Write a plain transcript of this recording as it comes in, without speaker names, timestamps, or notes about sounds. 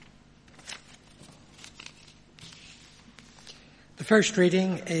first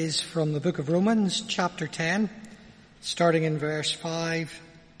reading is from the book of Romans, chapter 10, starting in verse 5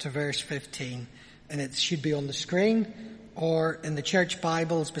 to verse 15. And it should be on the screen, or in the church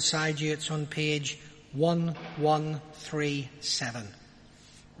Bibles beside you, it's on page 1137.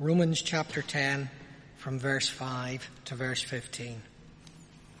 Romans chapter 10, from verse 5 to verse 15.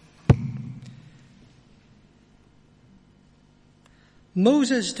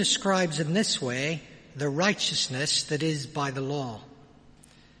 Moses describes in this way the righteousness that is by the law.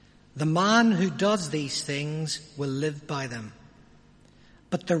 The man who does these things will live by them.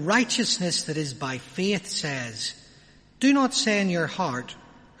 But the righteousness that is by faith says, do not say in your heart,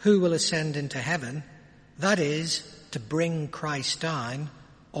 who will ascend into heaven? That is, to bring Christ down.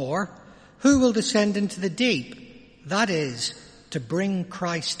 Or, who will descend into the deep? That is, to bring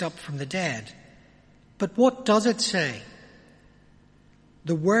Christ up from the dead. But what does it say?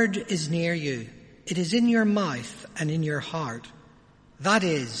 The word is near you. It is in your mouth and in your heart. That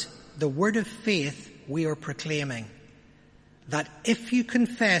is, the word of faith we are proclaiming. That if you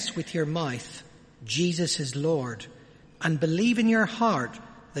confess with your mouth Jesus is Lord, and believe in your heart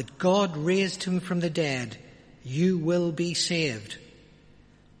that God raised him from the dead, you will be saved.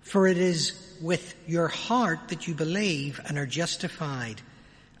 For it is with your heart that you believe and are justified,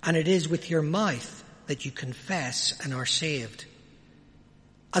 and it is with your mouth that you confess and are saved.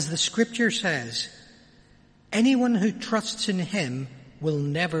 As the scripture says, anyone who trusts in him will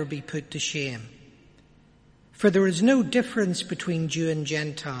never be put to shame. For there is no difference between Jew and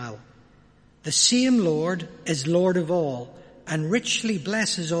Gentile. The same Lord is Lord of all, and richly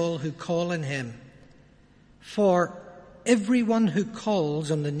blesses all who call on him. For everyone who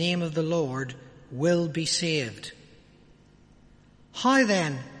calls on the name of the Lord will be saved. How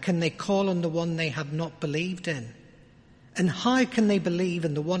then can they call on the one they have not believed in? And how can they believe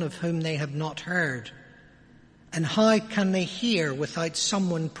in the one of whom they have not heard? And how can they hear without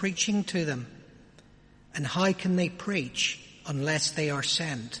someone preaching to them? And how can they preach unless they are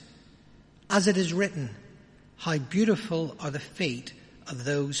sent? As it is written, how beautiful are the feet of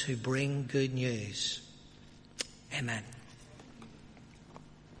those who bring good news. Amen.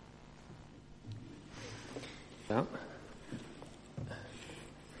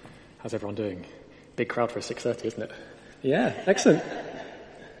 How's everyone doing? Big crowd for 6:30, isn't it? Yeah, excellent.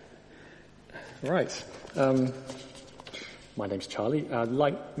 Right. My name's Charlie.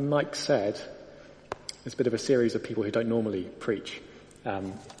 Like Mike said, it's a bit of a series of people who don't normally preach,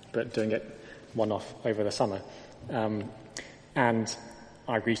 but doing it one-off over the summer. And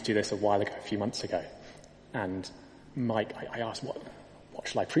I agreed to do this a while ago, a few months ago. And Mike, I asked, what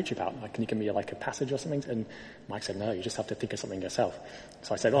should I preach about? Like, can you give me a passage or something? And Mike said, no, you just have to think of something yourself.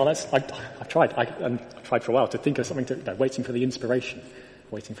 So I said, well, I've tried. I've tried for a while to think of something waiting for the inspiration,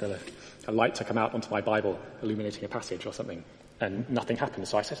 waiting for a light to come out onto my Bible, illuminating a passage or something. And nothing happened.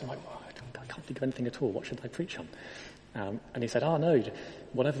 So I said to him, I can't think of anything at all. What should I preach on? And he said, no,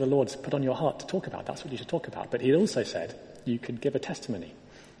 whatever the Lord's put on your heart to talk about, that's what you should talk about. But he also said, you could give a testimony.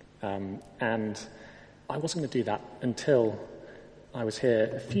 And I wasn't going to do that until I was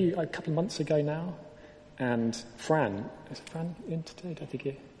here a couple of months ago now, and Fran in today? I don't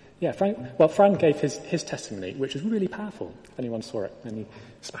think Fran gave his testimony, which was really powerful, if anyone saw it, and he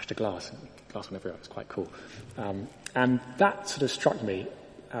smashed a glass went everywhere. It was quite cool. And that sort of struck me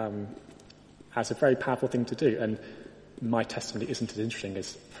as a very powerful thing to do, and my testimony isn't as interesting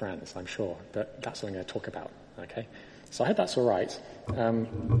as Fran's, I'm sure, but that's what I'm going to talk about, okay? So I hope that's all right.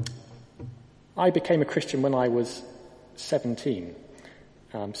 I became a Christian when I was 17.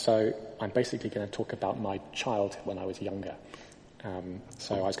 So I'm basically going to talk about my childhood when I was younger.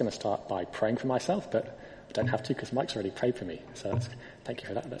 So I was going to start by praying for myself, but I don't have to because Mike's already prayed for me. So thank you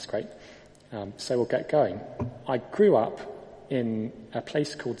for that. That's great. So we'll get going. I grew up in a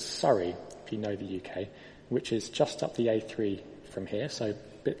place called Surrey, if you know the UK, which is just up the A3 from here, so a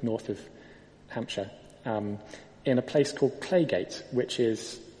bit north of Hampshire, in a place called Claygate, which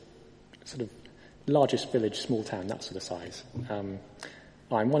is sort of largest village, small town, that sort of size.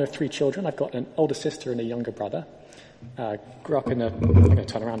 I'm one of 3 children. I've got an older sister and a younger brother. Grew up in I'm going to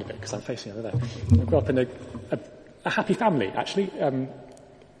turn around a bit because I'm facing over there. I grew up in a happy family, actually.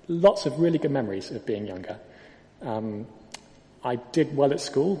 Lots of really good memories of being younger. I did well at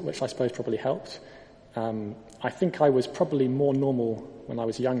school, which I suppose probably helped. I think I was probably more normal when I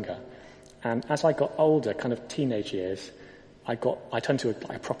was younger. And as I got older, kind of teenage years, I turned to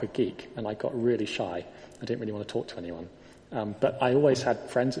a proper geek, and I got really shy. I didn't really want to talk to anyone. But I always had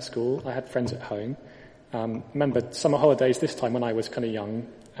friends at school. I had friends at home. Remember summer holidays this time when I was kind of young,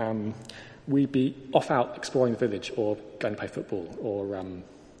 we'd be off out exploring the village or going to play football or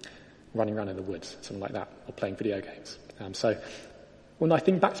running around in the woods, something like that, or playing video games. So when I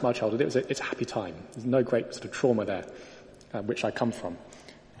think back to my childhood, it's a happy time. There's no great sort of trauma there, which I come from.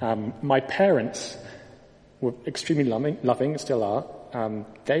 My parents were extremely loving, still are.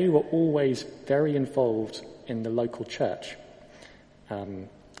 They were always very involved in the local church.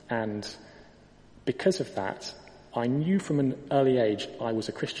 And because of that, I knew from an early age I was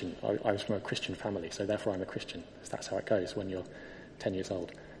a Christian. I was from a Christian family, so therefore I'm a Christian. So that's how it goes when you're 10 years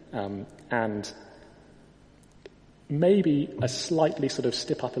old. And maybe a slightly sort of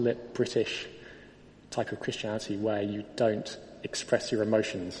stiff-upper-lip British type of Christianity where you don't express your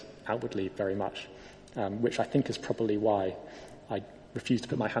emotions outwardly very much, which I think is probably why I refuse to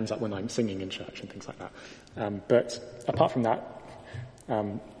put my hands up when I'm singing in church and things like that. But apart from that,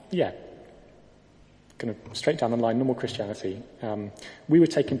 kind of straight down the line, normal Christianity. We were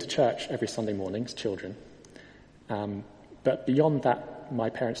taken to church every Sunday morning as children. But beyond that, my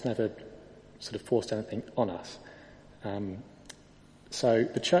parents never sort of forced anything on us. So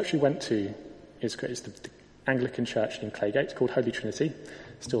the church we went to is the Anglican church in Claygate. It's called Holy Trinity.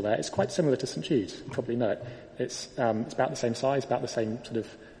 It's still there. It's quite similar to St Jude's. You probably know it. It's about the same size, about the same sort of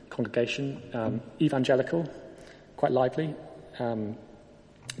congregation. Evangelical, quite lively.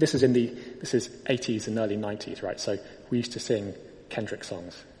 This is 80s and early 90s, right? So we used to sing Kendrick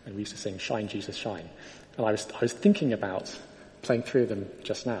songs, and we used to sing Shine, Jesus, Shine. And I was thinking about playing through them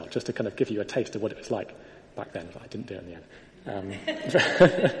just now, just to kind of give you a taste of what it was like back then, but I didn't do it in the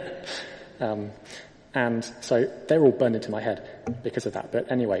end. And so they're all burned into my head because of that.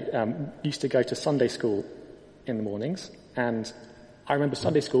 But anyway, used to go to Sunday school in the mornings, and I remember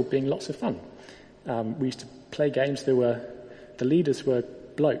Sunday school being lots of fun. We used to play games. The leaders were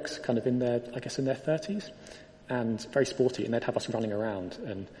blokes, kind of in their 30s, and very sporty, and they'd have us running around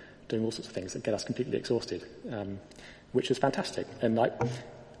and doing all sorts of things that get us completely exhausted, which was fantastic. And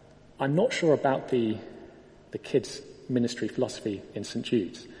I'm not sure about the kids' ministry philosophy in St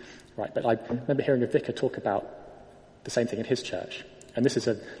Jude's, right? But I remember hearing a vicar talk about the same thing in his church, and this is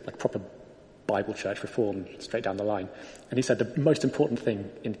a proper Bible church, reformed, straight down the line. And he said the most important thing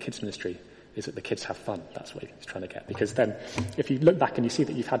in kids' ministry is that the kids have fun. That's what he's trying to get. Because then, if you look back and you see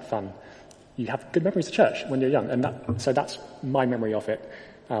that you've had fun, you have good memories of church when you're young. And so that's my memory of it.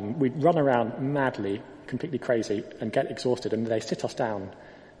 We'd run around madly, completely crazy, and get exhausted. And they sit us down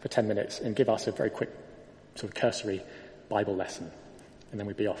for 10 minutes and give us a very quick, sort of cursory Bible lesson. And then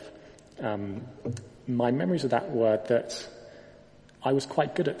we'd be off. My memories of that were that I was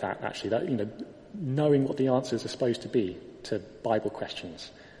quite good at that, actually. That, knowing what the answers are supposed to be to Bible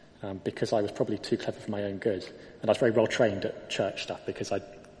questions. Because I was probably too clever for my own good. And I was very well trained at church stuff because I'd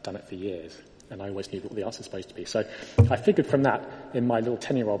done it for years. And I always knew what the answer was supposed to be. So I figured from that, in my little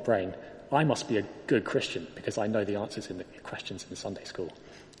 10-year-old brain, I must be a good Christian because I know the answers in the questions in Sunday school.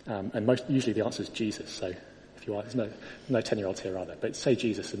 And usually the answer is Jesus. So if you are, there's no 10-year-olds here either. But say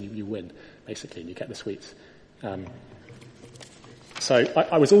Jesus and you win, basically, and you get the sweets. So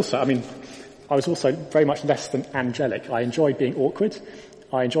I was also very much less than angelic. I enjoyed being awkward.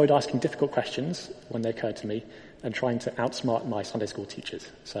 I enjoyed asking difficult questions when they occurred to me and trying to outsmart my Sunday school teachers.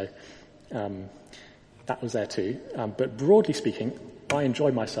 So that was there too. But broadly speaking, I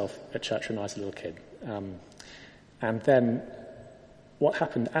enjoyed myself at church when I was a little kid. And then what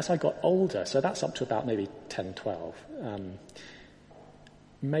happened as I got older, so that's up to about maybe 10, 12,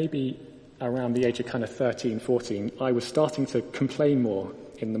 maybe around the age of kind of 13, 14, I was starting to complain more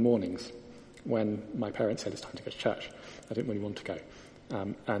in the mornings when my parents said it's time to go to church. I didn't really want to go.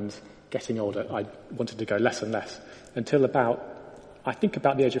 And getting older, I wanted to go less and less until about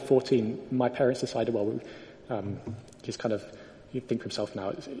the age of 14, my parents decided, he's kind of, he'd think for himself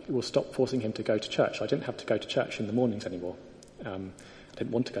now, we'll stop forcing him to go to church. I didn't have to go to church in the mornings anymore. I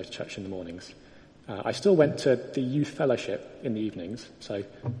didn't want to go to church in the mornings. I still went to the youth fellowship in the evenings, so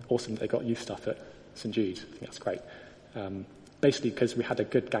awesome they got youth stuff at St Jude's. I think that's great. Basically because we had a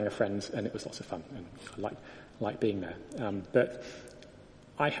good gang of friends and it was lots of fun, and I liked being there. But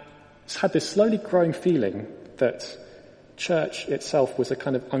I had this slowly growing feeling that church itself was a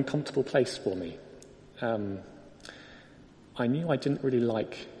kind of uncomfortable place for me. I knew I didn't really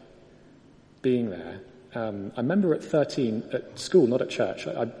like being there. I remember at 13, at school, not at church,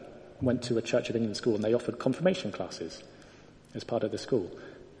 I went to a Church of England school and they offered confirmation classes as part of the school.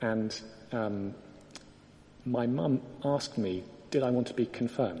 And my mum asked me, did I want to be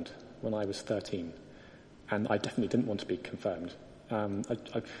confirmed when I was 13? And I definitely didn't want to be confirmed. I'm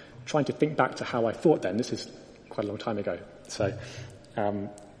trying to think back to how I thought then. This is quite a long time ago. So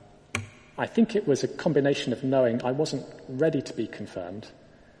I think it was a combination of knowing I wasn't ready to be confirmed,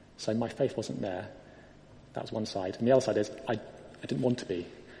 so my faith wasn't there. That was one side. And the other side is I didn't want to be.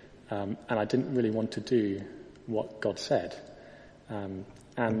 And I didn't really want to do what God said.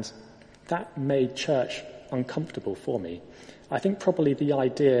 And that made church uncomfortable for me. I think probably the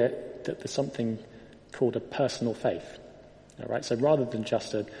idea that there's something called a personal faith. All right? So rather than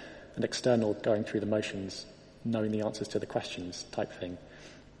just an external going through the motions, knowing the answers to the questions type thing,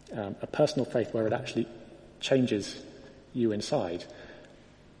 a personal faith where it actually changes you inside.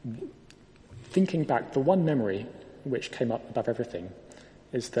 Thinking back, the one memory which came up above everything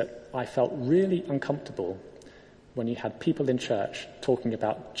is that I felt really uncomfortable when you had people in church talking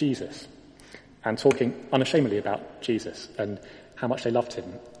about Jesus and talking unashamedly about Jesus and how much they loved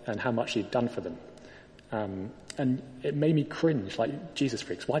him and how much he'd done for them. And it made me cringe, like, Jesus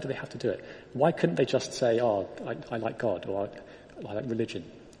freaks, why do they have to do it? Why couldn't they just say, oh, I like God, or I like religion,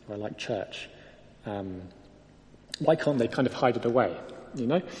 or I like church? Why can't they kind of hide it away, you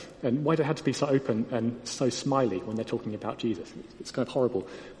know? And why do they have to be so open and so smiley when they're talking about Jesus? It's kind of horrible.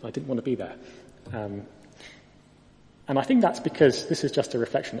 I didn't want to be there. And I think that's because, this is just a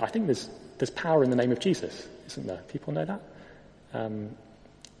reflection, I think there's power in the name of Jesus, isn't there? People know that?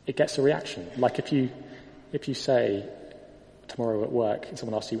 It gets a reaction. Like if you say tomorrow at work, and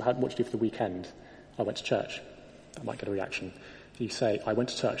someone asks you, what did you do for the weekend? I went to church. That might get a reaction. If you say, I went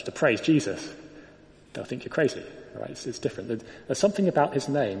to church to praise Jesus, they'll think you're crazy, right? It's different. There's something about his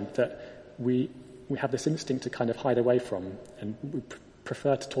name that we have this instinct to kind of hide away from, and we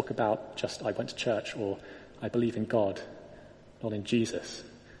prefer to talk about just, I went to church, or I believe in God, not in Jesus.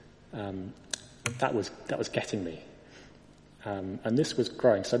 That was getting me. And this was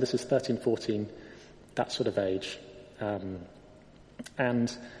growing. So this is 13, 14, that sort of age.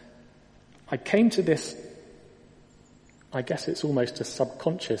 And I came to this, I guess it's almost a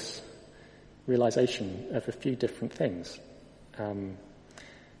subconscious realization of a few different things. And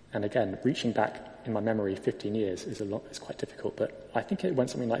again, reaching back in my memory 15 years is quite difficult, but I think it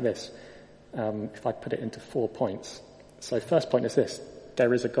went something like this. If I put it into 4 points. So first point is this: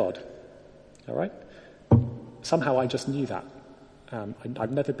 there is a God. All right? Somehow I just knew that.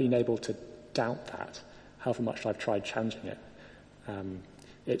 I've never been able to doubt that, however much I've tried challenging it.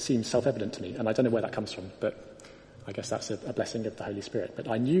 It seems self-evident to me, and I don't know where that comes from, but I guess that's a blessing of the Holy Spirit. But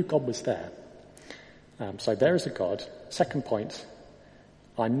I knew God was there. So there is a God. Second point,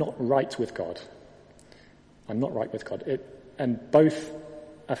 I'm not right with God. I'm not right with God. And both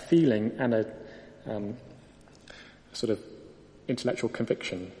a feeling and a sort of intellectual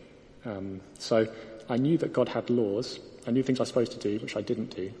conviction. So I knew that God had laws. I knew things I was supposed to do, which I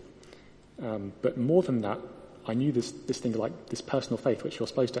didn't do. But more than that, I knew this thing like this personal faith, which you're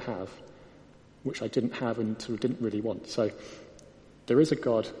supposed to have, which I didn't have and sort of didn't really want. So there is a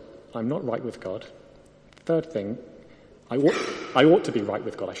God. I'm not right with God. Third thing, I ought to be right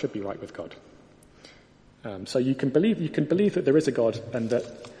with God. I should be right with God. So you can believe that there is a God and that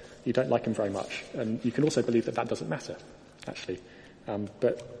you don't like him very much, and you can also believe that doesn't matter, actually.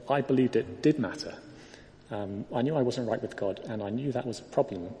 But I believed it did matter. I knew I wasn't right with God, and I knew that was a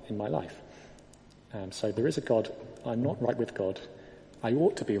problem in my life. So there is a God. I'm not right with God. I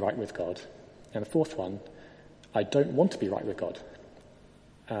ought to be right with God. And the fourth one, I don't want to be right with God,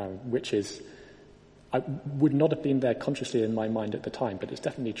 which is, I would not have been there consciously in my mind at the time, but it's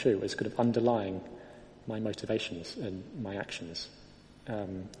definitely true. It's kind of underlying my motivations and my actions.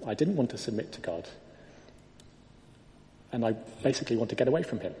 I didn't want to submit to God, and I basically want to get away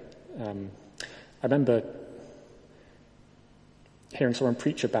from him. I remember hearing someone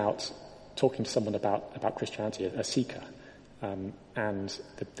preach talking to someone about Christianity, a seeker, and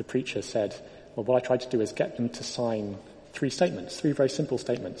the preacher said, well, what I tried to do is get them to sign 3 very simple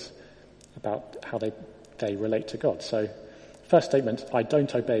statements about how they relate to God. So, first statement, I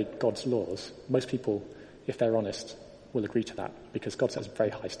don't obey God's laws. Most people, if they're honest, will agree to that, because God sets a very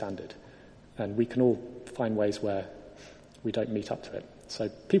high standard, and we can all find ways where we don't meet up to it. So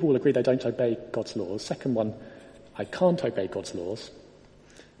people will agree they don't obey God's laws. Second one, I can't obey God's laws.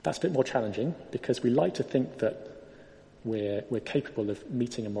 That's a bit more challenging, because we like to think that we're capable of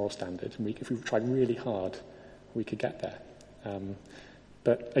meeting a moral standard, and if we try really hard, we could get there.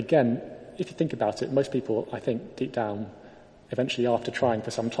 But again, if you think about it, most people, I think, deep down, eventually after trying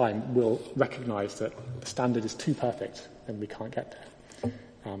for some time, will recognise that the standard is too perfect and we can't get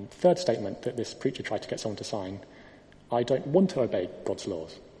there. Third statement that this preacher tried to get someone to sign, I don't want to obey God's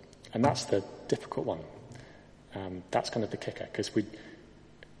laws. And that's the difficult one. That's kind of the kicker, because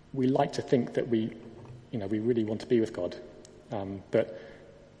we like to think that we really want to be with God. But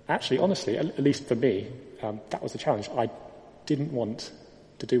actually, honestly, at least for me, that was the challenge. I didn't want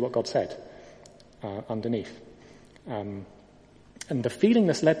to do what God said underneath. And the feeling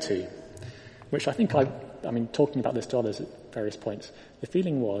this led to, which I think talking about this to others at various points, the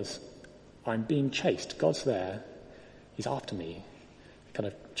feeling was, I'm being chased. God's there. He's after me. kind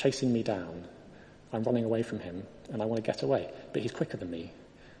of chasing me down. I'm running away from him, and I want to get away. But he's quicker than me,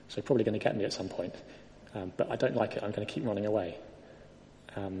 so he's probably going to get me at some point. But I don't like it. I'm going to keep running away.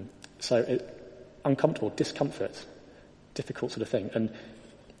 Uncomfortable, discomfort, difficult sort of thing. And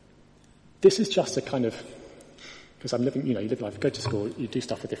this is just a kind of, because I'm living, you live life, go to school, you do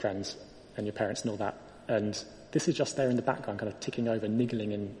stuff with your friends and your parents and all that. And this is just there in the background, kind of ticking over,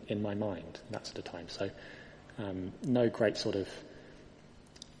 niggling in my mind, that sort of time. So no great sort of,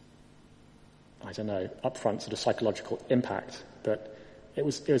 upfront sort of psychological impact, but it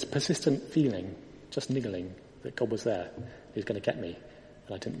was a persistent feeling, just niggling, that God was there, he was going to get me,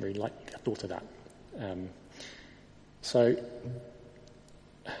 and I didn't really like the thought of that. So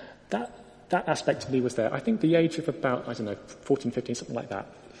that aspect of me was there. I think the age of about, 14, 15, something like that,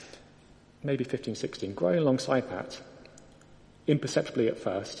 maybe 15, 16, growing alongside that, imperceptibly at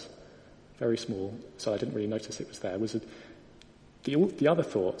first, very small, so I didn't really notice it was there, was the other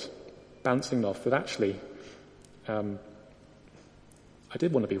thought, bouncing off, that actually I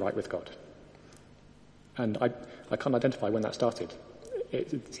did want to be right with God. And I can't identify when that started.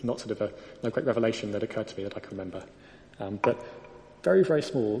 It's not sort of no great revelation that occurred to me that I can remember. But very, very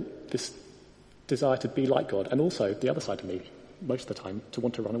small, this desire to be like God, and also the other side of me, most of the time, to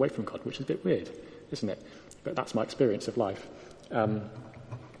want to run away from God, which is a bit weird, isn't it? But that's my experience of life. I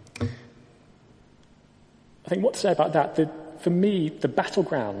think what to say about that, for me, the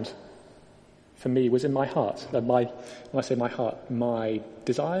battleground for me was in my heart. When I say my heart, my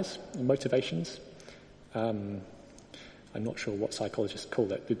desires and motivations. I'm not sure what psychologists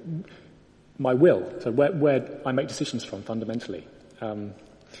call it. My will, so where I make decisions from fundamentally.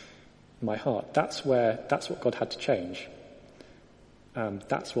 My heart, that's what God had to change.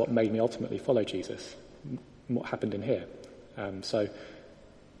 That's what made me ultimately follow Jesus, what happened in here. So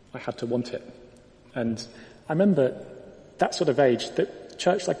I had to want it. And I remember that sort of age, that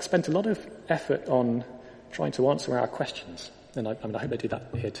church spent a lot of effort on trying to answer our questions. And I hope they do that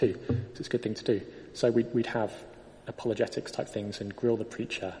here too. It's a good thing to do. So we'd have apologetics type things and grill the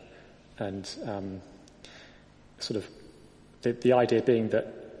preacher, and sort of the idea being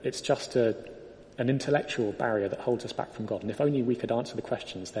that it's just an intellectual barrier that holds us back from God. And if only we could answer the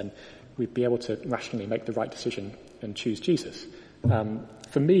questions, then we'd be able to rationally make the right decision and choose Jesus.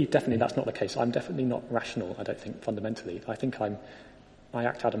 For me, definitely that's not the case. I'm definitely not rational, I don't think, fundamentally. I think I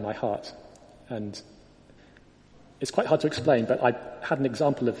act out of my heart. And it's quite hard to explain, but I had an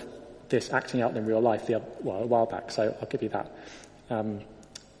example of this acting out in real life a while back, so I'll give you that.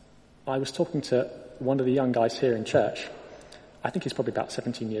 I was talking to one of the young guys here in church. I think he's probably about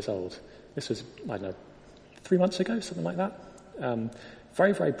 17 years old. This was, 3 months ago, something like that.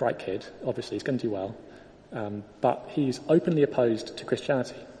 Very, very bright kid. Obviously, he's going to do well. But he's openly opposed to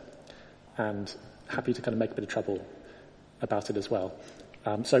Christianity and happy to kind of make a bit of trouble about it as well.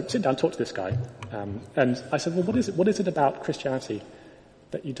 So sit down, talk to this guy. And I said, well, what is it about Christianity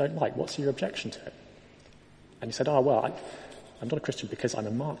that you don't like? What's your objection to it? And he said, I'm not a Christian because I'm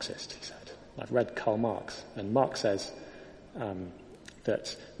a Marxist, he said. I've read Karl Marx, and Marx says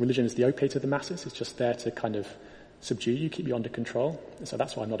that religion is the opiate of the masses. It's just there to kind of subdue you, keep you under control. And so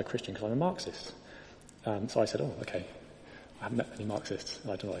that's why I'm not a Christian, because I'm a Marxist. So I said, okay. I haven't met any Marxists.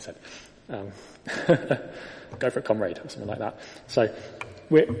 I don't know what I said. Go for it, comrade, or something like that. So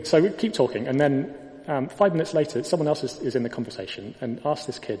we keep talking, and then 5 minutes later, someone else is in the conversation and asked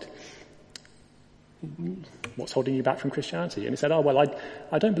this kid, what's holding you back from Christianity? And he said,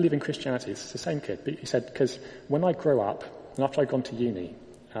 I don't believe in Christianity. It's the same kid. But he said, because when I grow up, and after I've gone to uni,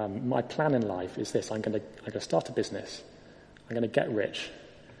 my plan in life is this. I'm going to start a business. I'm going to get rich,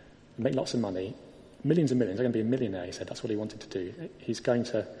 make lots of money, millions and millions. I'm going to be a millionaire, he said. That's what he wanted to do. He said,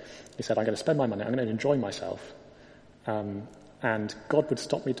 I'm going to spend my money. I'm going to enjoy myself. And God would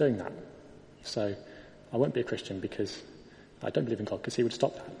stop me doing that. So I won't be a Christian because I don't believe in God, because he would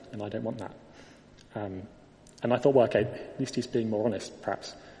stop that, and I don't want that. And I thought, at least he's being more honest,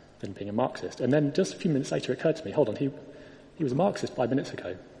 perhaps, than being a Marxist. And then just a few minutes later, it occurred to me, hold on, he was a Marxist 5 minutes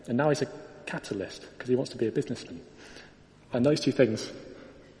ago, and now he's a capitalist because he wants to be a businessman. And those two things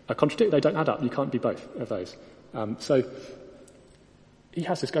are contradictory. They don't add up. You can't be both of those. So he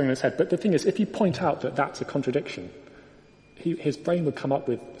has this going on his head. But the thing is, if you point out that that's a contradiction, his brain would come up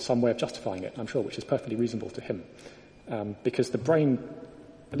with some way of justifying it, I'm sure, which is perfectly reasonable to him. Because the brain,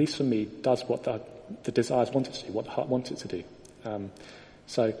 at least for me, does what the desires want it to do, what the heart wants it to do.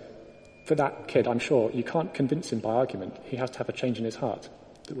 So for that kid, I'm sure you can't convince him by argument. He has to have a change in his heart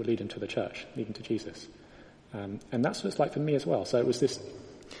that will lead him to the church, lead him to Jesus. And that's what it's like for me as well. So it was this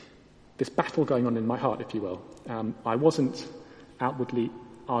battle going on in my heart, if you will. I wasn't outwardly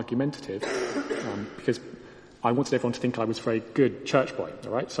argumentative because I wanted everyone to think I was a very good church boy,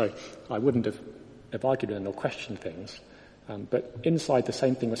 all right? So I wouldn't have argued with them or questioned things. But inside, the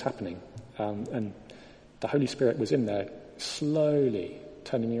same thing was happening. And the Holy Spirit was in there slowly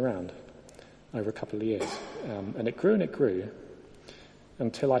turning me around over a couple of years. And it grew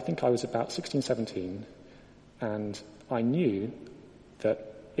until I think I was about 16, 17. And I knew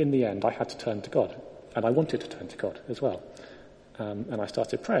that in the end I had to turn to God. And I wanted to turn to God as well. And I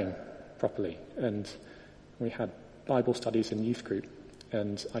started praying properly. And we had Bible studies in youth group.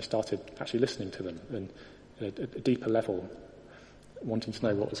 And I started actually listening to them and at a deeper level, wanting to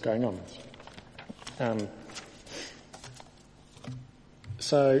know what was going on.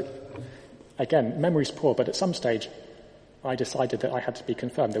 So, again, memory's poor, but at some stage I decided that I had to be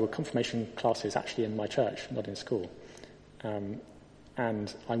confirmed. There were confirmation classes actually in my church, not in school.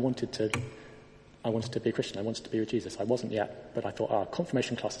 And I wanted to be a Christian. I wanted to be with Jesus. I wasn't yet, but I thought,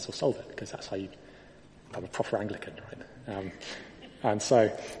 confirmation classes will solve it, because that's how you become a proper Anglican, right? And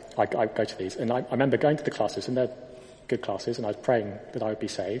so I go to these. And I remember going to the classes, and they're good classes, and I was praying that I would be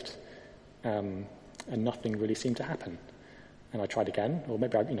saved, and nothing really seemed to happen. And I tried again, or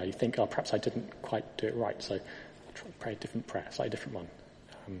maybe you think, perhaps I didn't quite do it right, so I'll pray a different prayer, slightly different one.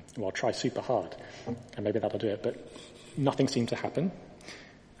 Or I'll try super hard, and maybe that'll do it. But nothing seemed to happen.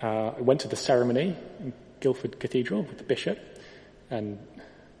 I went to the ceremony in Guildford Cathedral with the bishop, and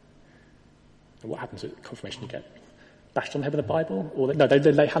what happens at confirmation? You get bashed on the head with a Bible? Or they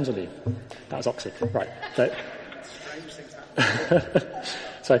lay hands on you. That was Oxford, right.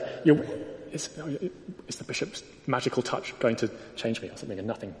 So is the bishop's magical touch going to change me or something? And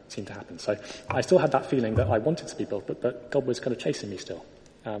nothing seemed to happen. So I still had that feeling that I wanted to be built, but God was kind of chasing me still.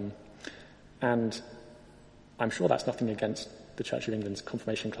 And I'm sure that's nothing against the Church of England's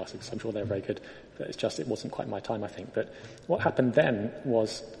confirmation classes. I'm sure they're very good. But it wasn't quite my time, I think. But what happened then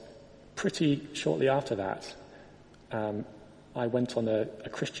was pretty shortly after that, I went on a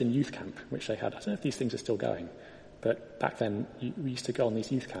Christian youth camp, which they had. I don't know if these things are still going, but back then we used to go on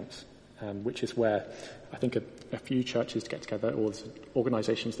these youth camps, which is where I think a few churches get together, or there's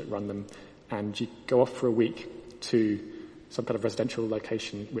organisations that run them, and you go off for a week to some kind of residential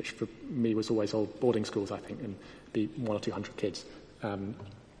location, which for me was always old boarding schools, I think, and be 100 or 200 kids.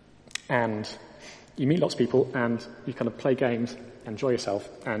 And you meet lots of people, and you kind of play games, enjoy yourself,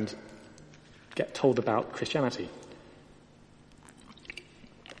 and get told about Christianity.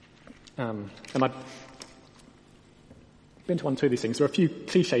 And I've been to one or two of these things. There are a few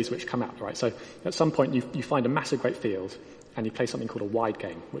cliches which come out, right? So at some point you find a massive great field, and you play something called a wide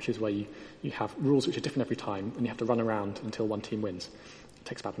game, which is where you have rules which are different every time, and you have to run around until one team wins. It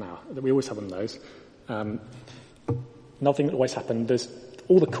takes about an hour. We always have one of those. Another thing that always happened, there's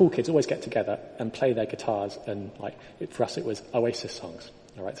all the cool kids always get together and play their guitars, and for us it was Oasis songs.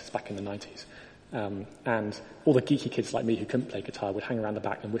 All right, this is back in the 90s. And all the geeky kids like me who couldn't play guitar would hang around the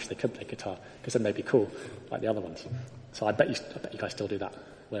back and wish they could play guitar, because then they'd be cool like the other ones. So I bet you guys still do that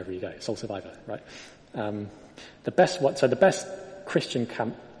wherever you go. Soul Survivor, right? The best Christian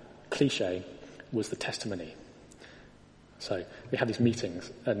camp cliche was the testimony. So we had these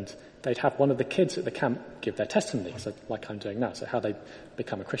meetings, and they'd have one of the kids at the camp give their testimony, so like I'm doing now, so how they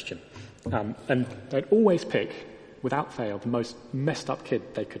become a Christian. And they'd always pick, without fail, the most messed up kid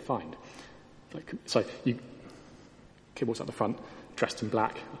they could find. Kid walks up the front, dressed in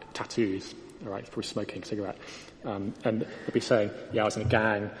black, tattoos, all right, probably smoking a cigarette, and they'd be saying, I was in a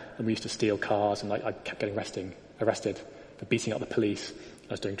gang, and we used to steal cars, and I kept getting arrested for beating up the police.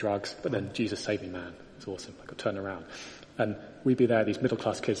 I was doing drugs, but then Jesus saved me, man. It's awesome. I could turn around. And we'd be there, these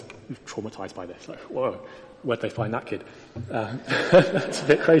middle-class kids, traumatized by this. Like, whoa, where'd they find that kid? It's a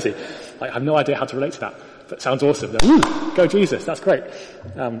bit crazy. I have no idea how to relate to that. That sounds awesome. Woo, go Jesus, that's great.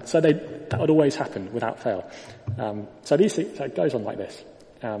 So that would always happen without fail. So these things, so it goes on like this.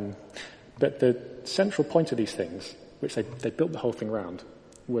 But the central point of these things, which they built the whole thing around,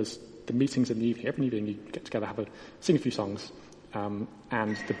 was the meetings in the evening. Every evening you get together, sing a few songs, and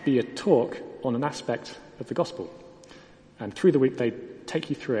there'd be a talk on an aspect of the gospel. And through the week they take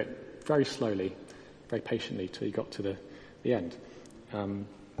you through it very slowly, very patiently, till you got to the end.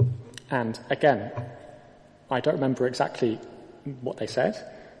 And again, I don't remember exactly what they said,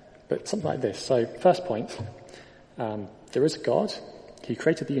 but something like this. So, first point, there is a God. He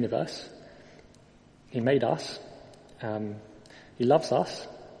created the universe. He made us. He loves us.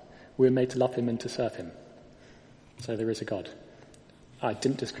 We were made to love him and to serve him. So there is a God. I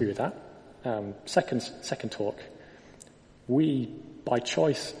didn't disagree with that. Second talk, we, by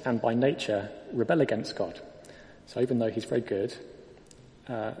choice and by nature, rebel against God. So even though he's very good,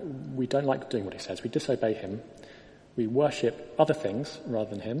 we don't like doing what he says. We disobey him. We worship other things rather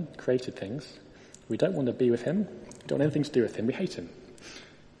than him, created things. We don't want to be with him. We don't want anything to do with him. We hate him.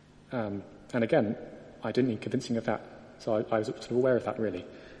 And again, I didn't need convincing of that. So I was sort of aware of that, really.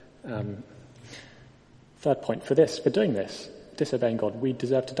 Third point, for doing this, disobeying God, we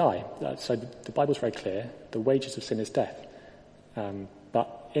deserve to die. So the Bible's very clear. The wages of sin is death.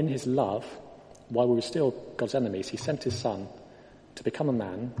 But in his love, while we were still God's enemies, he sent his son to become a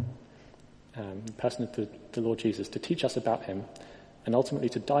man, the person of the Lord Jesus, to teach us about him, and ultimately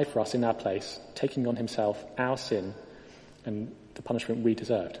to die for us in our place, taking on himself our sin and the punishment we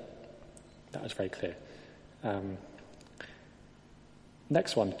deserved. That was very clear.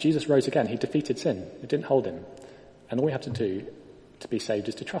 Next one, Jesus rose again. He defeated sin. It didn't hold him. And all we have to do to be saved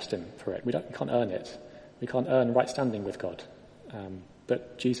is to trust him for it. We can't earn it. We can't earn right standing with God.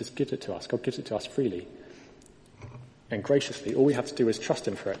 But Jesus gives it to us. God gives it to us freely and graciously. All we have to do is trust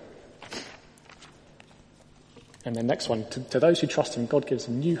him for it. And then next one, to those who trust him, God gives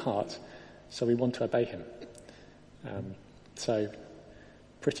a new heart, so we want to obey him. So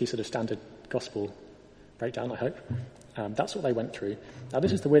pretty sort of standard gospel breakdown, I hope. That's what they went through. Now,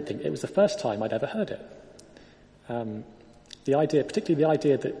 this is the weird thing. It was the first time I'd ever heard it. Particularly the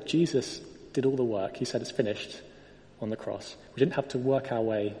idea that Jesus did all the work. He said it's finished on the cross. We didn't have to work our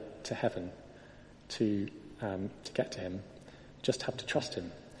way to heaven to get to him. Just have to trust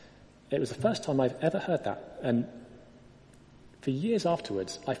him. It was the first time I'd ever heard that. And for years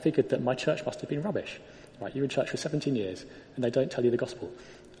afterwards, I figured that my church must have been rubbish. Right, you're in church for 17 years and they don't tell you the gospel.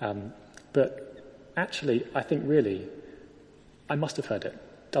 But actually, I think really, I must have heard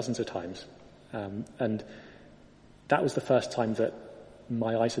it dozens of times. And that was the first time that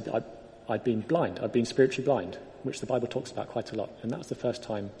my eyes I'd been blind. I'd been spiritually blind, which the Bible talks about quite a lot. And that was the first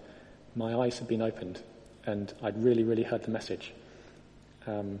time my eyes had been opened and I'd really, really heard the message.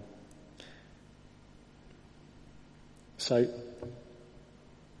 So,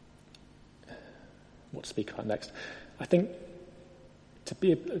 what to speak about next? I think, to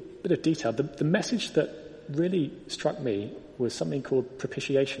be a bit of detail, the message that really struck me was something called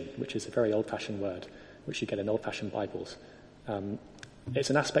propitiation, which is a very old-fashioned word, which you get in old-fashioned Bibles. It's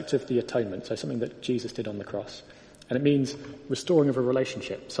an aspect of the atonement, so something that Jesus did on the cross. And it means restoring of a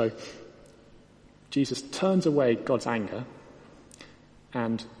relationship. So Jesus turns away God's anger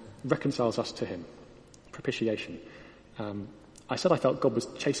and reconciles us to him. Propitiation. I said I felt God was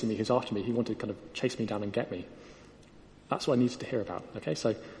chasing me, he was after me, he wanted to kind of chase me down and get me. That's what I needed to hear about, okay?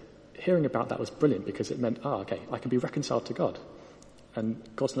 So hearing about that was brilliant because it meant, okay, I can be reconciled to God and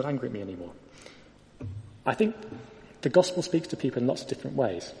God's not angry at me anymore. I think the gospel speaks to people in lots of different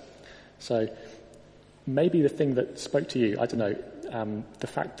ways. So maybe the thing that spoke to you, I don't know, the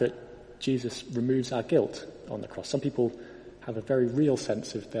fact that Jesus removes our guilt on the cross. Some people have a very real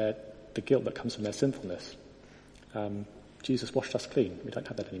sense of the guilt that comes from their sinfulness. Jesus washed us clean. We don't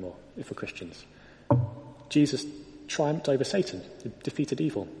have that anymore if we're Christians. Jesus triumphed over Satan, defeated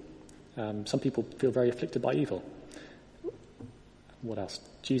evil. Some people feel very afflicted by evil. What else?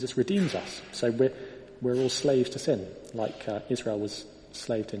 Jesus redeems us. So we're all slaves to sin, like Israel was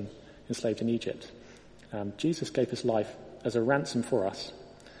enslaved in Egypt. Jesus gave his life as a ransom for us.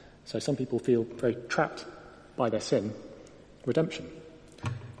 So some people feel very trapped by their sin. Redemption.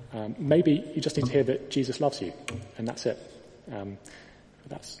 Maybe you just need to hear that Jesus loves you, and that's it.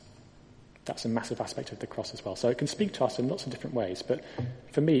 That's a massive aspect of the cross as well. So it can speak to us in lots of different ways, but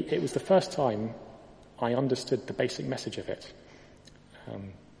for me, it was the first time I understood the basic message of it.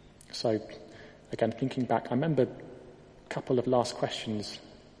 So, again, thinking back, I remember a couple of last questions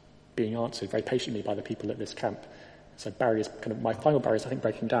being answered very patiently by the people at this camp. So barriers, kind of my final barriers, I think,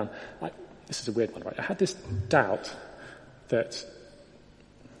 breaking down. This is a weird one, right? I had this doubt that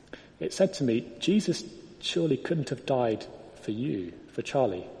it said to me, Jesus surely couldn't have died for you, for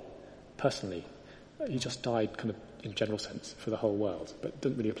Charlie, personally. He just died kind of in a general sense for the whole world, but it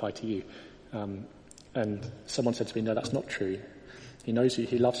didn't really apply to you. And someone said to me, no, that's not true. He knows you,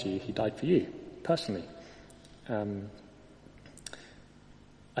 he loves you, he died for you, personally.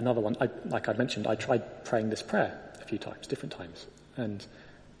 Another one, like I mentioned, I tried praying this prayer a few times, different times, and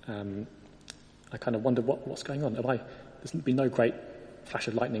I kind of wondered what's going on. There's been no great flash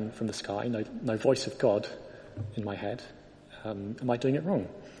of lightning from the sky, no voice of God in my head. Am I doing it wrong?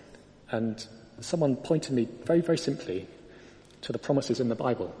 And someone pointed me very, very simply to the promises in the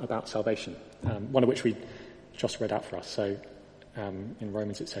Bible about salvation, one of which we just read out for us. So in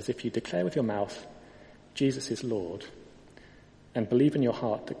Romans it says, if you declare with your mouth Jesus is Lord and believe in your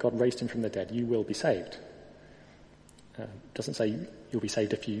heart that God raised him from the dead, you will be saved. It doesn't say you'll be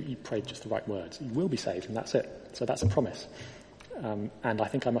saved if you prayed just the right words. You will be saved, and that's it. So that's a promise. And I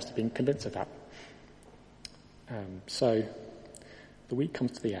think I must have been convinced of that. So the week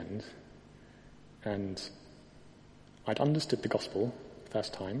comes to the end, And I'd understood the gospel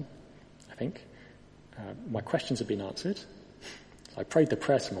first time, I think. My questions had been answered. So I prayed the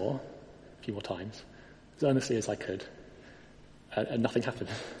prayer some more, a few more times, as earnestly as I could, and nothing happened.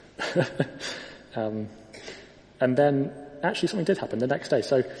 And then actually something did happen the next day.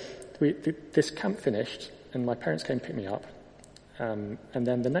 So this camp finished, and my parents came to pick me up. And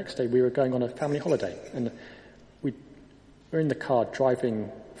then the next day we were going on a family holiday, and we were in the car driving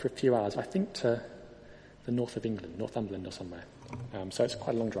for a few hours, I think to the north of England, Northumberland or somewhere. So it's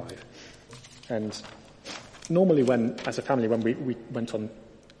quite a long drive. And normally as a family, when we went on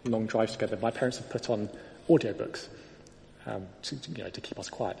long drives together, my parents had put on audiobooks to keep us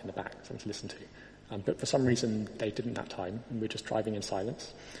quiet in the back, something to listen to. But for some reason they didn't that time, and we were just driving in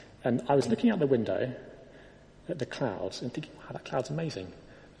silence. And I was looking out the window at the clouds and thinking, wow, that cloud's amazing.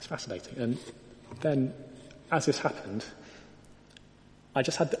 It's fascinating. And then as this happened, I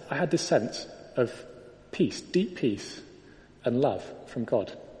had this sense of peace, deep peace and love from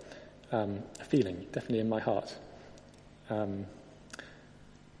God. A feeling, definitely in my heart. And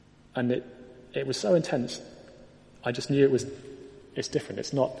it was so intense, I just knew it's different.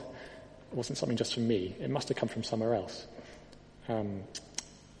 It wasn't something just from me. It must have come from somewhere else. And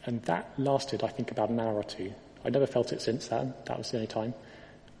that lasted, I think, about an hour or two. I never felt it since then. That was the only time.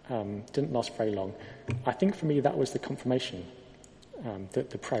 Didn't last very long. I think for me that was the confirmation that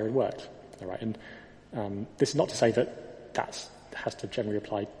the prayer had worked. All right? And this is not to say that has to generally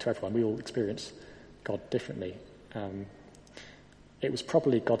apply to everyone. We all experience God differently. It was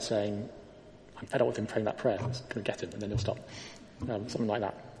probably God saying, I'm fed up with him praying that prayer. I'm going to get him, and then he'll stop. Something like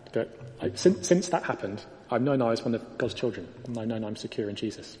that. But since that happened, I've known I was one of God's children, and I've known I'm secure in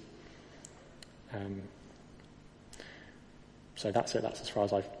Jesus. So that's it. That's as far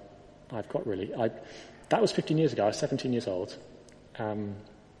as I've got, really. That was 15 years ago. I was 17 years old.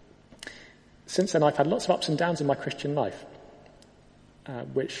 Since then, I've had lots of ups and downs in my Christian life,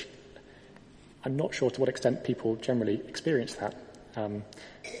 which I'm not sure to what extent people generally experience that.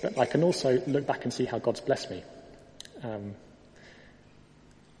 But I can also look back and see how God's blessed me.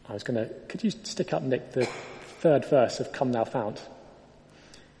 Could you stick up, Nick, the third verse of Come Thou Fount?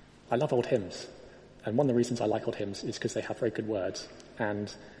 I love old hymns. And one of the reasons I like old hymns is because they have very good words.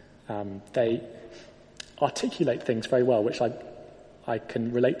 And they articulate things very well, which I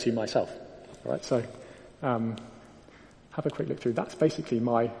can relate to myself. All right, so have a quick look through. That's basically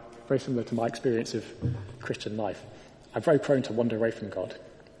very similar to my experience of Christian life. I'm very prone to wander away from God.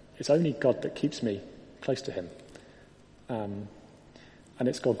 It's only God that keeps me close to him. And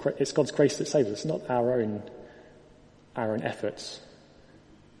it's God's grace that saves us. It's not our own efforts.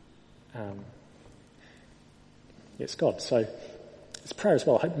 It's God. So it's prayer as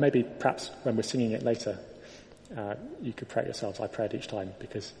well. Maybe perhaps when we're singing it later, you could pray it yourselves. I pray it each time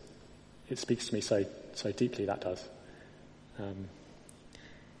because it speaks to me so deeply, that does.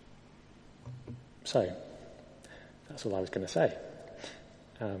 So that's all I was going to say.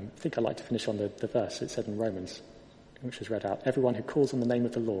 I think I'd like to finish on the verse. It said in Romans, which was read out, everyone who calls on the name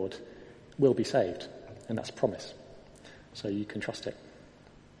of the Lord will be saved. And that's a promise. So you can trust it.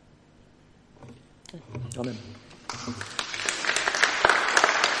 Amen.